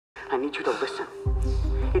I need you to listen.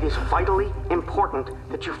 It is vitally important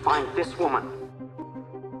that you find this woman.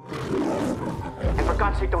 And for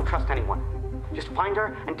God's sake, don't trust anyone. Just find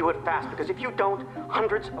her and do it fast, because if you don't,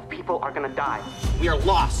 hundreds of people are gonna die. We are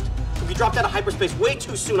lost. We dropped out of hyperspace way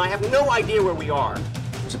too soon. I have no idea where we are.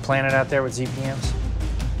 There's a planet out there with ZPMs?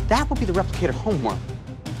 That will be the replicator homeworld.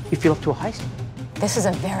 You feel up to a heist? This is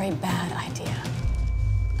a very bad idea.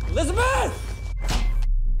 Elizabeth!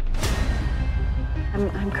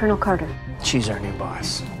 I'm Colonel Carter. She's our new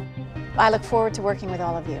boss. I look forward to working with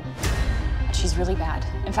all of you. She's really bad.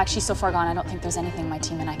 In fact, she's so far gone, I don't think there's anything my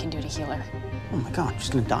team and I can do to heal her. Oh my God, she's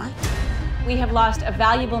gonna die? We have lost a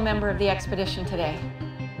valuable member of the expedition today.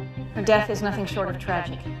 Her death is nothing short of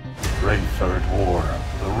tragic. Wraith are at war,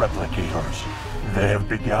 the Replicators. They have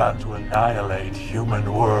begun to annihilate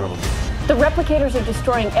human worlds. The Replicators are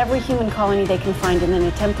destroying every human colony they can find in an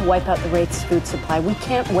attempt to wipe out the Wraith's food supply. We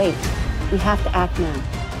can't wait. We have to act now.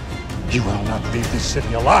 You will not leave this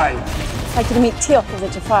city alive! I'd like you to meet Teal'c of the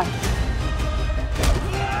Jafar.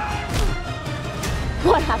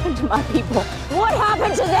 What happened to my people? What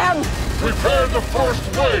happened to them? Prepare the first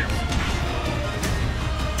wave!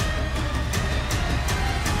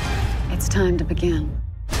 It's time to begin.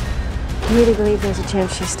 You really believe there's a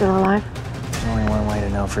chance she's still alive? There's only one way to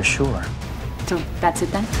know for sure. So that's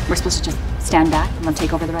it then? We're supposed to just stand back and let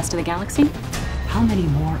take over the rest of the galaxy? How many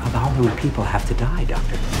more of our own people have to die,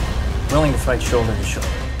 Doctor? Willing to fight shoulder to shoulder.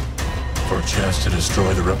 For a chance to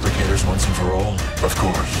destroy the Replicators once and for all? Of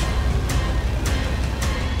course.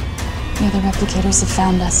 The other replicators have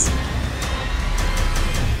found us.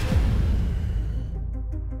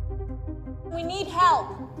 We need help.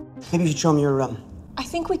 Maybe you should show me your, I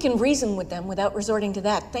think we can reason with them without resorting to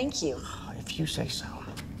that. Thank you. If you say so.